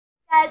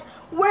guys,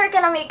 we're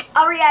gonna make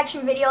a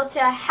reaction video to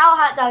how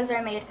hot dogs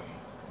are made.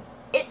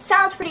 It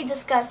sounds pretty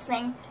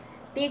disgusting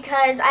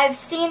because I've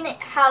seen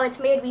how it's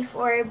made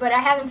before, but I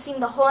haven't seen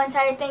the whole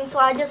entire thing, so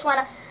I just want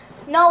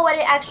to know what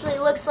it actually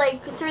looks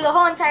like through the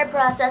whole entire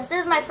process.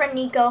 This is my friend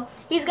Nico.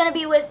 He's gonna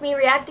be with me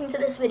reacting to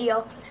this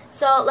video.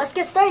 So let's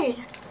get started.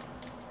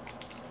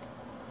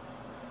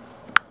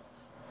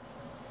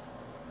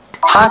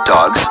 Hot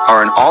dogs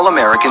are an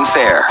all-American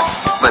fare,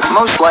 but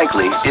most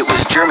likely it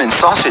was German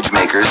sausage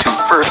makers who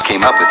first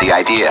came up with the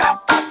idea.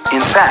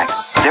 In fact,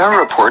 there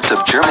are reports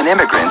of German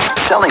immigrants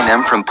selling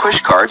them from push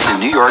carts in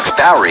New York's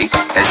Bowery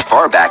as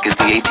far back as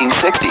the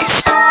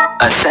 1860s.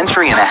 A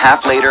century and a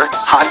half later,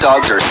 hot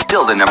dogs are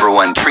still the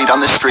 #1 treat on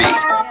the street.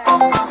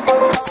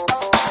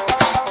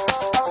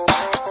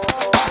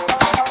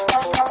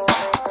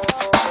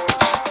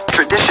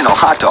 Traditional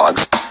hot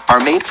dogs are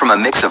made from a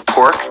mix of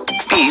pork,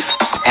 beef,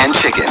 and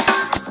chicken.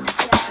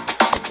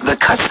 The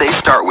cuts they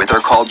start with are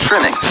called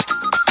trimmings,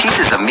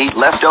 pieces of meat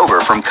left over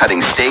from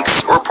cutting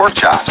steaks or pork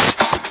chops.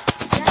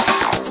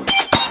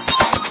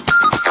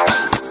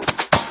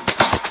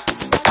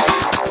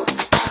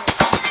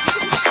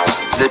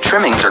 The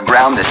trimmings are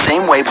ground the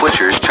same way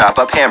butchers chop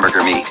up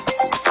hamburger meat,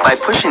 by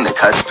pushing the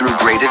cuts through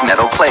grated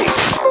metal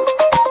plates.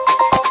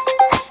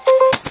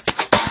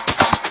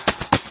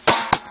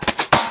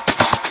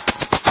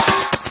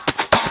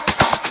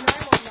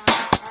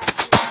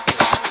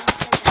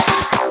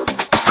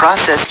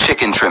 Processed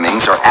chicken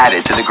trimmings are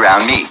added to the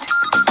ground meat,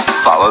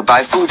 followed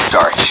by food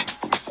starch,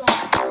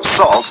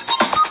 salt,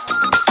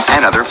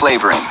 and other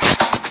flavorings.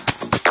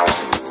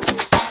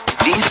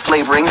 These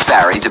flavorings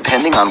vary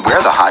depending on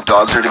where the hot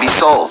dogs are to be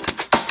sold,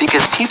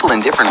 because people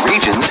in different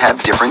regions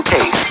have different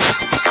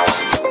tastes.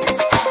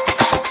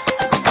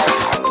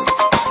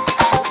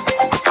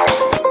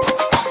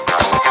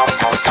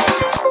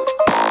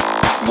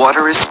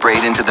 Water is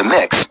sprayed into the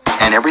mix,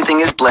 and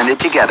everything is blended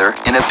together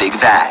in a big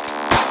vat.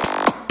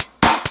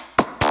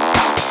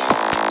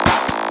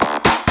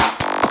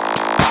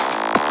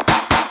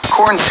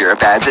 Corn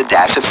syrup adds a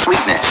dash of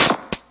sweetness.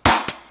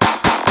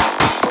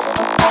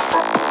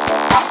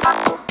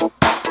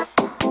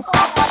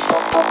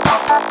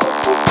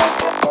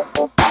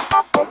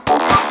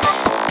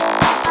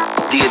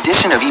 The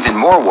addition of even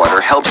more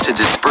water helps to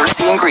disperse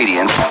the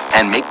ingredients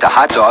and make the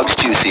hot dogs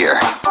juicier.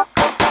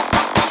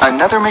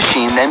 Another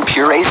machine then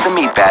purees the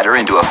meat batter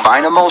into a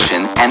fine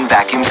emulsion and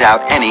vacuums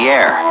out any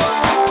air.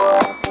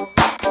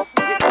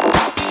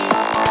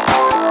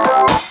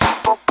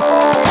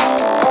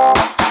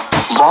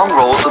 Long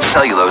rolls of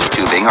cellulose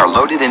tubing are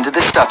loaded into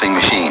the stuffing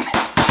machine.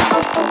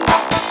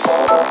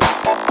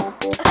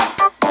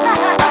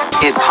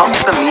 It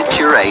pumps the meat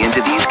puree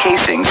into these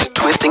casings,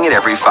 twisting it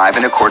every 5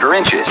 1/4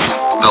 inches,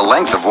 the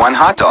length of one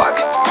hot dog.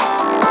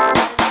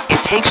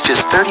 It takes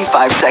just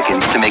 35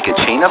 seconds to make a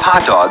chain of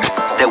hot dogs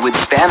that would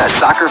span a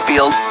soccer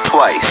field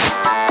twice.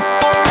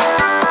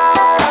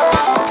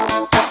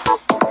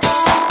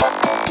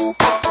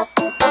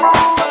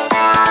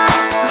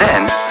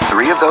 Then,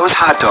 3 of those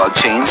hot dog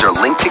chains are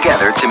linked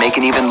together to make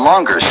an even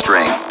longer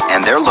string,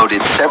 and they're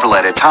loaded several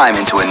at a time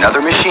into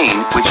another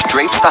machine which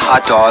drapes the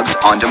hot dogs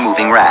onto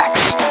moving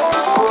racks.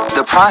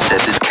 The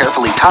process is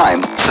carefully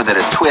timed so that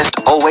a twist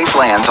always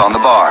lands on the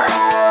bar.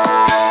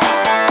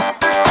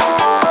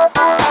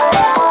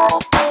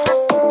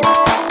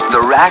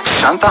 The racks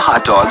shunt the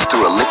hot dogs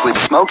through a liquid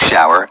smoke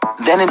shower,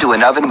 then into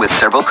an oven with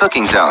several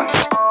cooking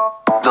zones.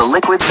 The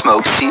liquid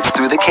smoke seeps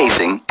through the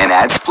casing and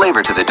adds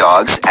flavor to the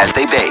dogs as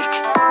they bake.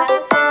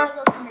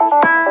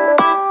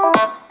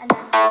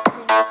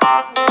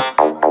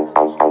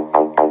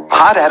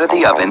 Hot out of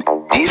the oven,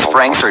 these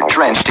franks are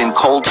drenched in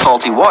cold,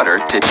 salty water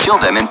to chill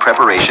them in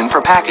preparation for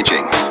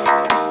packaging.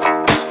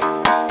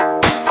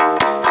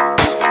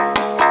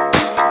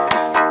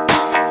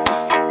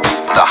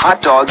 The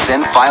hot dogs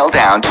then file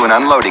down to an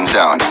unloading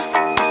zone.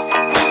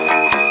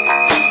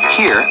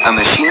 Here, a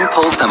machine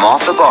pulls them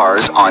off the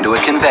bars onto a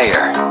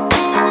conveyor.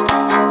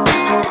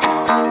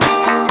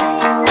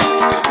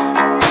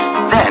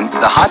 Then,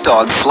 the hot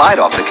dogs slide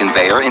off the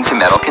conveyor into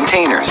metal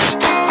containers.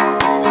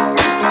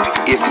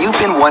 If you've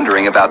been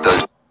wondering about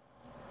those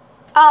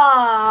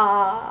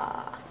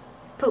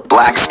Poop.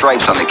 black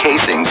stripes on the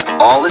casings,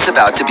 all is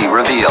about to be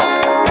revealed.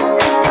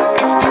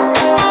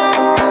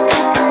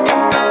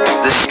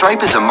 The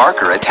stripe is a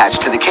marker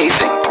attached to the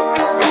casing.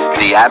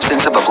 The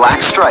absence of a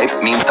black stripe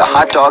means the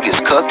hot dog is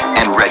cooked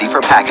and ready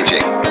for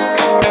packaging.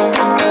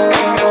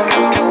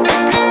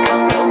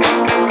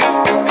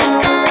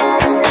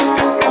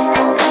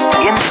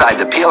 Inside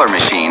the peeler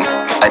machine,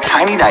 a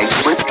tiny knife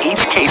slits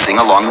each casing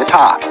along the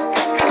top.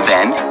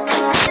 Then,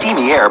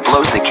 steamy air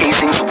blows the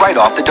casings right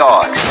off the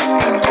dogs.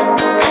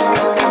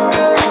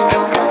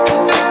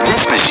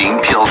 This machine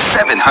peels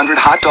 700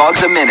 hot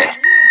dogs a minute.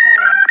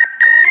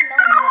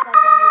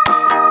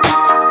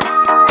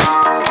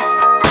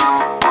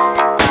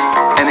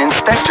 An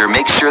inspector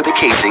makes sure the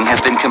casing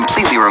has been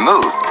completely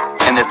removed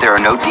and that there are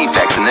no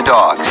defects in the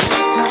dogs.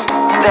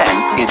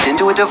 Then, it's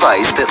into a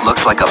device that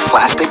looks like a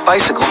plastic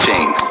bicycle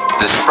chain.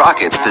 The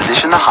sprockets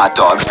position the hot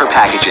dogs for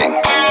packaging.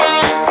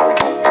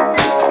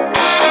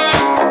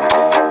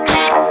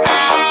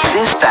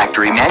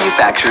 factory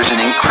manufactures an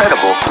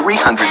incredible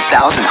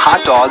 300,000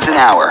 hot dogs an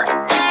hour.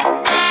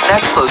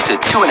 That's close to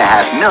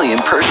 2.5 million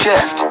per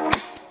shift.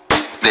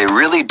 They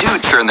really do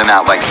churn them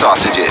out like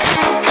sausages.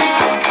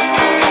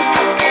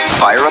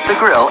 Fire up the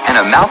grill and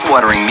a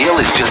mouth-watering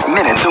meal is just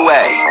minutes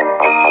away.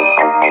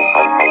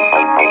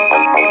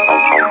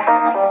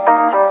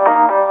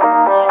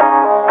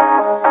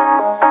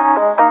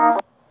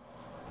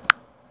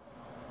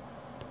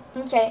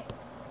 Okay,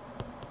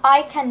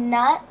 I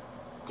cannot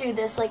do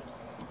this. Like,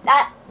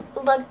 that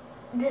looked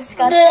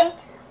disgusting,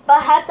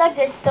 but hot dogs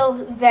are still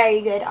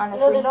very good,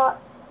 honestly. No, they're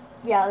not.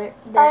 Yeah,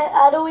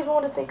 I don't even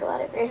want to think about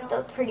it. they're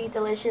still pretty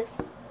delicious.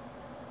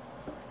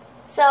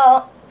 So,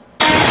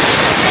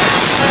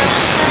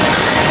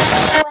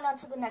 I went on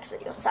to the next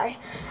video, sorry.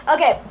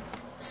 Okay,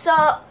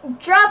 so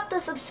drop the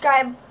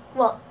subscribe,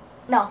 well,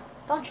 no,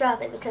 don't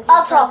drop it because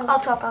I'll talk.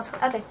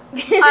 Okay.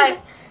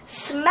 Alright,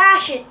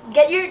 smash it.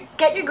 Get your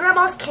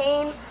grandma's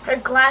cane, her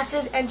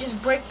glasses, and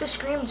just break the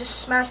screen. Just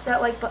smash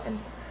that like button.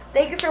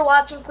 Thank you for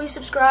watching. Please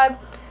subscribe.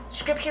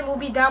 Description will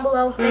be down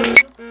below. Thank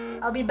you.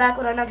 I'll be back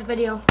with our next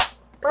video.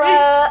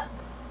 Peace.